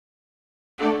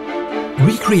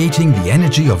recreating the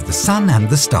energy of the sun and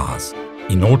the stars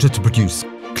in order to produce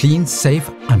clean, safe,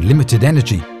 unlimited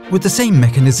energy with the same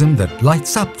mechanism that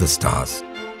lights up the stars.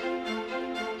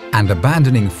 And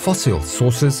abandoning fossil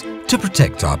sources to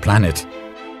protect our planet.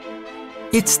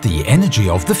 It's the energy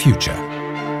of the future.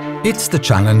 It's the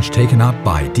challenge taken up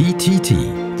by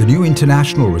DTT, the new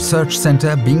international research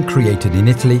centre being created in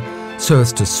Italy so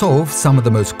as to solve some of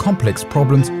the most complex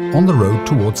problems on the road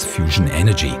towards fusion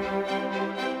energy.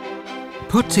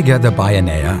 Put together by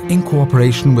ENEA in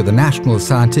cooperation with the national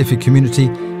scientific community,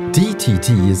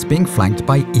 DTT is being flanked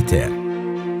by ITER,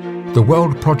 the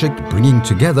world project bringing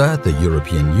together the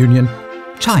European Union,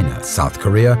 China, South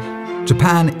Korea,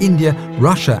 Japan, India,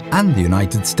 Russia and the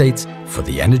United States for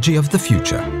the energy of the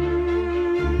future.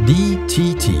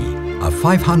 DTT, a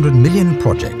 500 million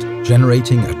project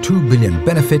generating a 2 billion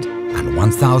benefit and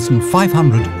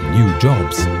 1,500 new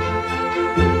jobs.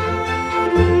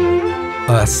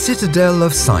 A citadel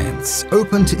of science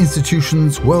open to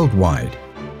institutions worldwide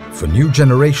for new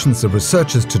generations of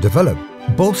researchers to develop,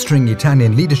 bolstering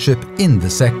Italian leadership in the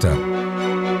sector.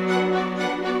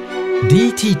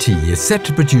 DTT is set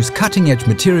to produce cutting-edge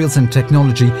materials and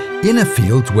technology in a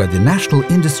field where the national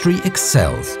industry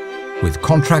excels, with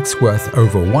contracts worth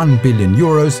over 1 billion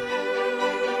euros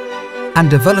and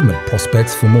development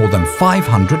prospects for more than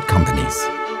 500 companies.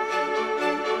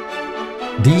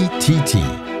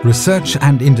 DTT, research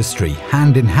and industry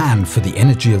hand in hand for the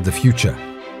energy of the future.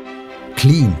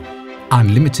 Clean,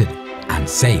 unlimited and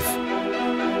safe.